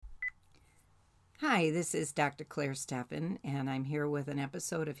Hi, this is Dr. Claire Steffen, and I'm here with an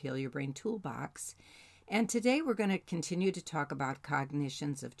episode of Heal Your Brain Toolbox. And today we're going to continue to talk about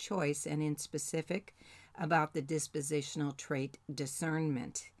cognitions of choice, and in specific about the dispositional trait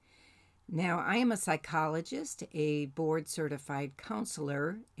discernment. Now, I am a psychologist, a board-certified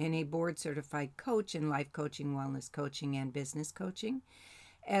counselor, and a board-certified coach in life coaching, wellness coaching, and business coaching,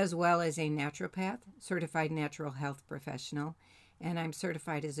 as well as a naturopath, certified natural health professional, and I'm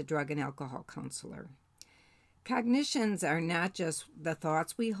certified as a drug and alcohol counselor. Cognitions are not just the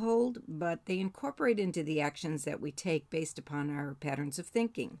thoughts we hold, but they incorporate into the actions that we take based upon our patterns of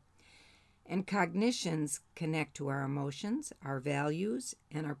thinking. And cognitions connect to our emotions, our values,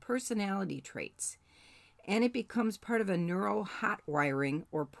 and our personality traits. And it becomes part of a neural hot wiring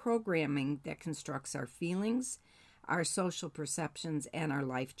or programming that constructs our feelings, our social perceptions, and our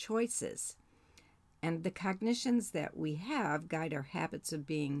life choices. And the cognitions that we have guide our habits of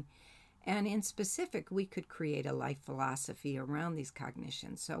being. And in specific, we could create a life philosophy around these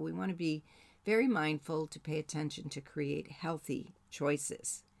cognitions. So we want to be very mindful to pay attention to create healthy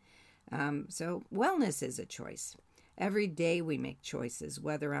choices. So wellness is a choice. Every day we make choices,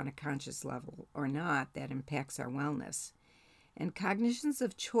 whether on a conscious level or not, that impacts our wellness. And Cognitions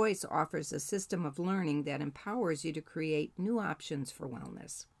of Choice offers a system of learning that empowers you to create new options for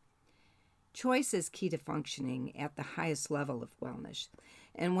wellness. Choice is key to functioning at the highest level of wellness.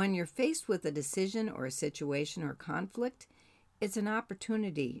 And when you're faced with a decision or a situation or conflict, it's an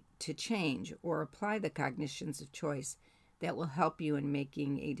opportunity to change or apply the cognitions of choice that will help you in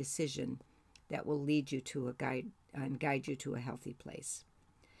making a decision that will lead you to guide you to a healthy place.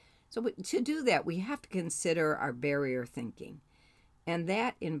 So to do that, we have to consider our barrier thinking. And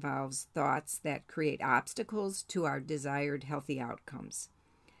that involves thoughts that create obstacles to our desired healthy outcomes.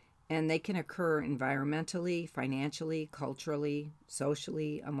 And they can occur environmentally, financially, culturally,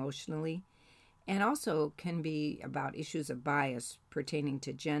 socially, emotionally, and also can be about issues of bias pertaining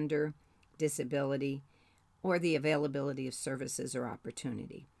to gender, disability, or the availability of services or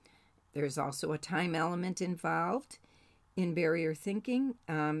opportunity. There's also a time element involved in barrier thinking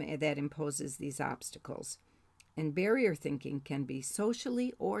that imposes these obstacles. And barrier thinking can be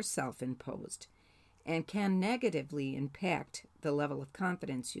socially or self-imposed, and can negatively impact the level of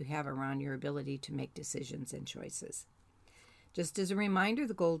confidence you have around your ability to make decisions and choices. Just as a reminder,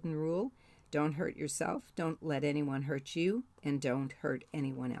 the golden rule: don't hurt yourself, don't let anyone hurt you, and don't hurt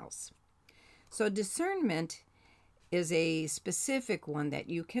anyone else. So discernment is a specific one that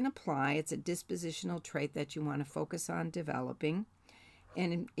you can apply. It's a dispositional trait that you want to focus on developing.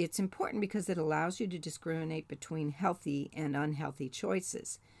 And it's important because it allows you to discriminate between healthy and unhealthy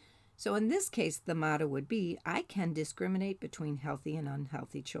choices. So in this case, the motto would be, I can discriminate between healthy and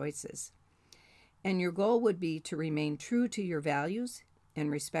unhealthy choices. And your goal would be to remain true to your values and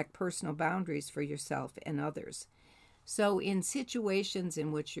respect personal boundaries for yourself and others. So in situations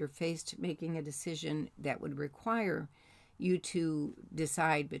in which you're faced making a decision that would require you to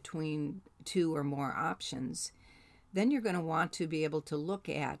decide between two or more options, then you're going to want to be able to look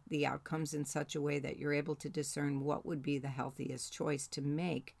at the outcomes in such a way that you're able to discern what would be the healthiest choice to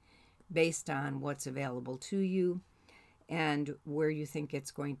make based on what's available to you and where you think it's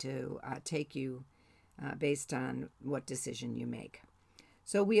going to take you based on what decision you make.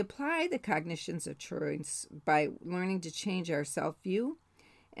 So we apply the cognitions of choice by learning to change our self-view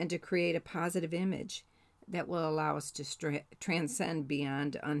and to create a positive image that will allow us to transcend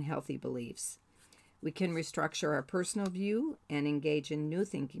beyond unhealthy beliefs. We can restructure our personal view and engage in new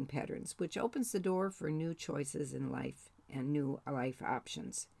thinking patterns, which opens the door for new choices in life and new life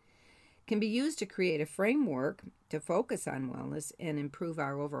options. Can be used to create a framework to focus on wellness and improve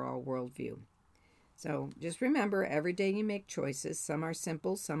our overall worldview. So just remember, every day you make choices. Some are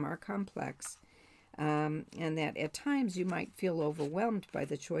simple, some are complex, and that at times you might feel overwhelmed by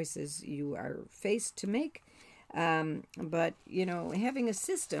the choices you are faced to make. But, having a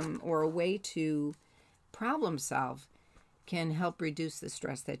system or a way to problem solve can help reduce the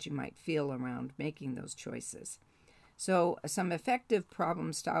stress that you might feel around making those choices. So some effective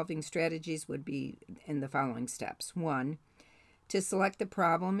problem-solving strategies would be in the following steps. 1, to select the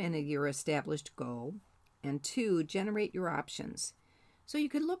problem in your established goal. And 2, generate your options. So you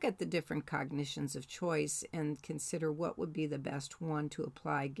could look at the different cognitions of choice and consider what would be the best one to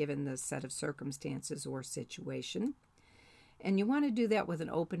apply given the set of circumstances or situation. And you want to do that with an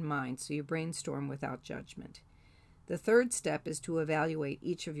open mind, so you brainstorm without judgment. The third step is to evaluate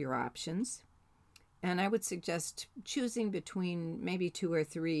each of your options. And I would suggest choosing between maybe 2 or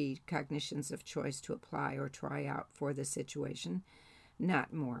 3 cognitions of choice to apply or try out for the situation,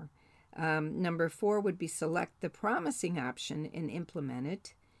 not more. Number 4 would be select the promising option and implement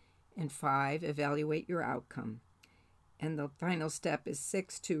it. And 5, evaluate your outcome. And the final step is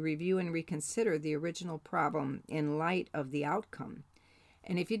 6, to review and reconsider the original problem in light of the outcome.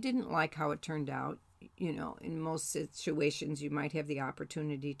 And if you didn't like how it turned out, in most situations you might have the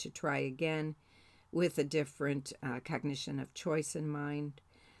opportunity to try again with a different cognition of choice in mind,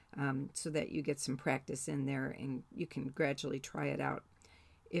 so that you get some practice in there and you can gradually try it out.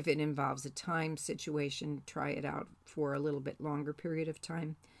 If it involves a time situation, try it out for a little bit longer period of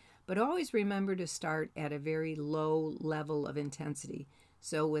time. But always remember to start at a very low level of intensity.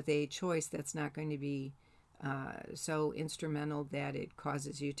 So with a choice that's not going to be so instrumental that it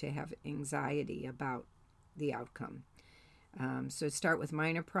causes you to have anxiety about the outcome. So start with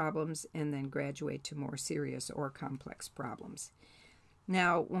minor problems and then graduate to more serious or complex problems.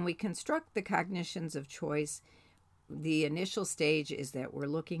 Now, when we construct the cognitions of choice, the initial stage is that we're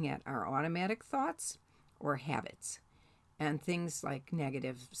looking at our automatic thoughts or habits and things like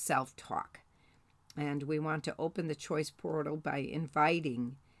negative self-talk. And we want to open the choice portal by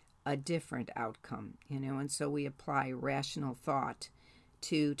inviting a different outcome, and so we apply rational thought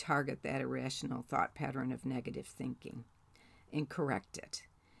to target that irrational thought pattern of negative thinking and correct it.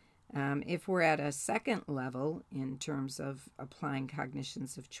 If we're at a second level in terms of applying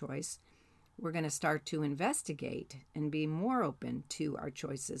cognitions of choice, we're going to start to investigate and be more open to our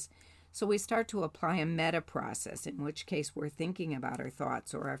choices. So we start to apply a meta process, in which case we're thinking about our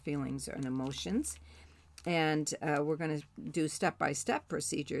thoughts or our feelings and emotions. And we're going to do step-by-step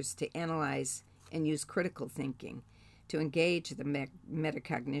procedures to analyze and use critical thinking to engage the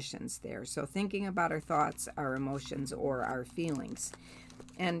metacognitions there. So thinking about our thoughts, our emotions, or our feelings.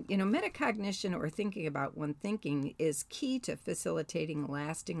 And, metacognition, or thinking about one thinking, is key to facilitating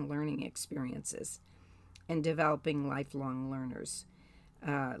lasting learning experiences and developing lifelong learners.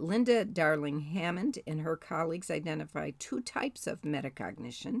 Linda Darling-Hammond and her colleagues identified 2 types of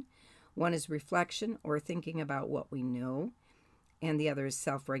metacognition. One is reflection, or thinking about what we know, and the other is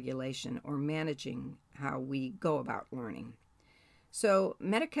self-regulation, or managing how we go about learning. So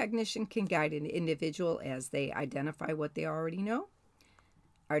metacognition can guide an individual as they identify what they already know,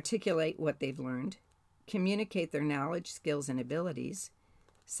 articulate what they've learned, communicate their knowledge, skills, and abilities,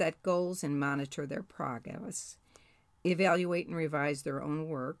 set goals and monitor their progress, evaluate and revise their own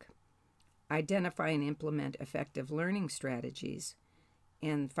work, identify and implement effective learning strategies,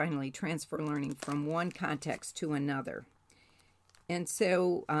 and finally transfer learning from one context to another. And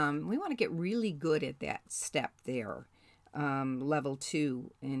so we want to get really good at that step there, level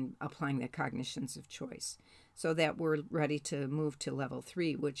 2, in applying the cognitions of choice, so that we're ready to move to level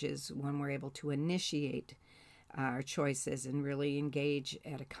 3, which is when we're able to initiate our choices and really engage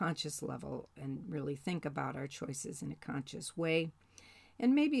at a conscious level and really think about our choices in a conscious way,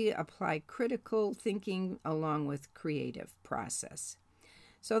 and maybe apply critical thinking along with creative process.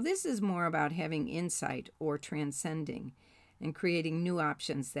 So this is more about having insight or transcending and creating new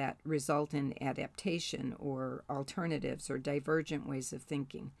options that result in adaptation or alternatives or divergent ways of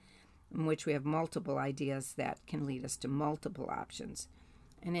thinking, in which we have multiple ideas that can lead us to multiple options.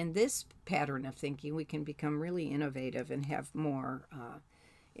 And in this pattern of thinking, we can become really innovative and have more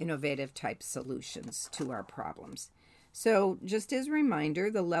innovative type solutions to our problems. So just as a reminder,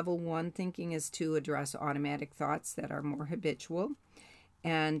 the level 1 thinking is to address automatic thoughts that are more habitual.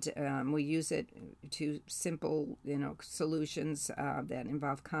 And we use it to simple, solutions that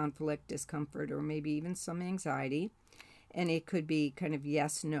involve conflict, discomfort, or maybe even some anxiety. And it could be kind of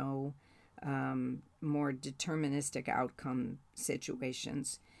yes, no, more deterministic outcome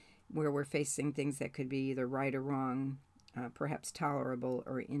situations where we're facing things that could be either right or wrong, perhaps tolerable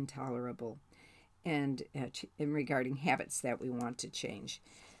or intolerable, and regarding habits that we want to change.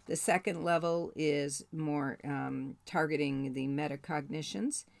 The second level is more targeting the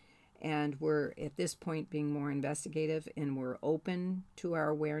metacognitions, and we're at this point being more investigative and we're open to our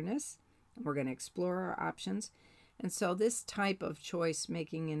awareness. We're going to explore our options. And so this type of choice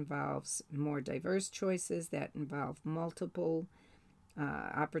making involves more diverse choices that involve multiple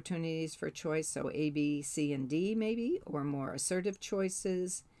opportunities for choice, so A, B, C, and D maybe, or more assertive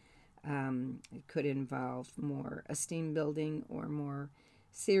choices. It could involve more esteem building or more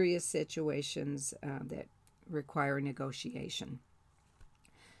serious situations that require negotiation.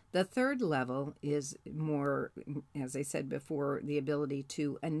 The third level is more, as I said before, the ability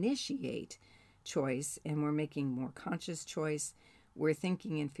to initiate choice, and we're making more conscious choice. We're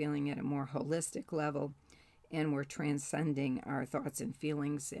thinking and feeling at a more holistic level, and we're transcending our thoughts and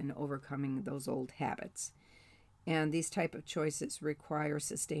feelings and overcoming those old habits. And these type of choices require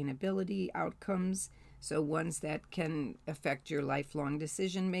sustainability outcomes, so ones that can affect your lifelong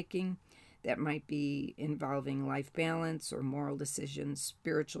decision making. that might be involving life balance or moral decisions,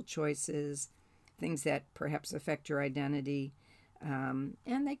 spiritual choices, things that perhaps affect your identity. And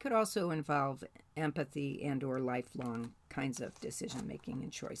they could also involve empathy and or lifelong kinds of decision-making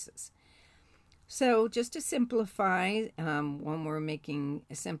and choices. So just to simplify, when we're making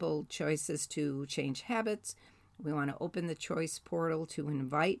simple choices to change habits, we want to open the choice portal to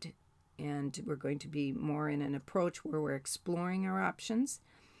invite, and we're going to be more in an approach where we're exploring our options.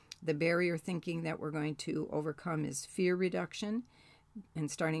 The barrier thinking that we're going to overcome is fear reduction and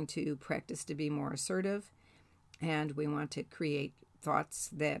starting to practice to be more assertive. And we want to create thoughts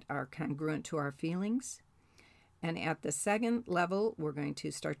that are congruent to our feelings. And at the second level, we're going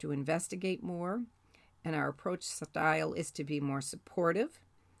to start to investigate more. And our approach style is to be more supportive.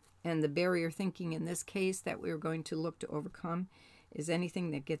 And the barrier thinking in this case that we're going to look to overcome is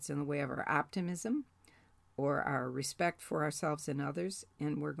anything that gets in the way of our optimism or our respect for ourselves and others.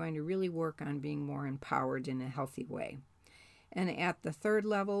 And we're going to really work on being more empowered in a healthy way. And at the third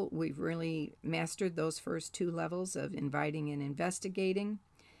level, we've really mastered those first two levels of inviting and investigating.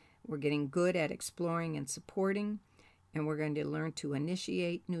 We're getting good at exploring and supporting, and we're going to learn to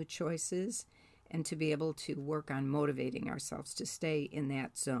initiate new choices and to be able to work on motivating ourselves to stay in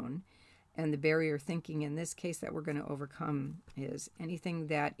that zone. And the barrier thinking in this case that we're going to overcome is anything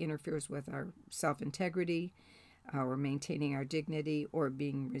that interferes with our self-integrity, or maintaining our dignity, or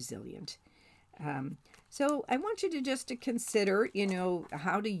being resilient. So I want you to just to consider,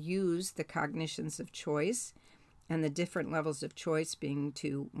 how to use the cognitions of choice and the different levels of choice being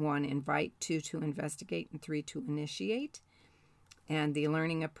to 1, invite, 2, to investigate, and 3, to initiate. And the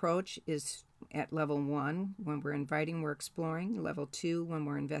learning approach is at level 1, when we're inviting, we're exploring. Level 2, when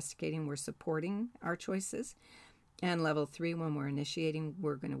we're investigating, we're supporting our choices. And level 3, when we're initiating,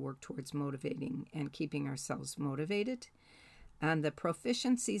 we're going to work towards motivating and keeping ourselves motivated. And the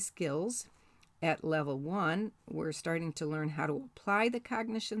proficiency skills at level 1, we're starting to learn how to apply the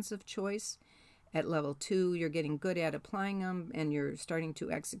cognitions of choice. At level 2, you're getting good at applying them and you're starting to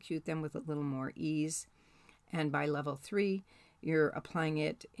execute them with a little more ease. And by level 3, you're applying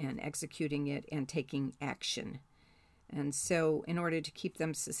it and executing it and taking action. And so in order to keep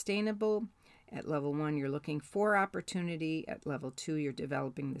them sustainable, at level 1, you're looking for opportunity. At level 2, you're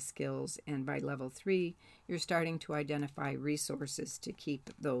developing the skills. And by level 3, you're starting to identify resources to keep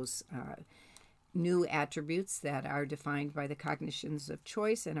those new attributes that are defined by the cognitions of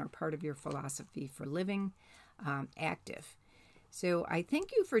choice and are part of your philosophy for living active. So I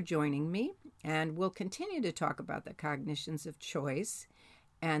thank you for joining me, and we'll continue to talk about the cognitions of choice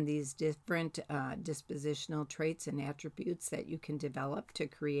and these different dispositional traits and attributes that you can develop to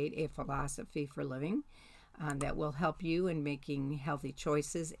create a philosophy for living that will help you in making healthy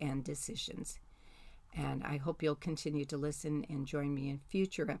choices and decisions. And I hope you'll continue to listen and join me in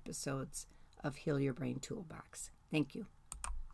future episodes of Heal Your Brain Toolbox. Thank you.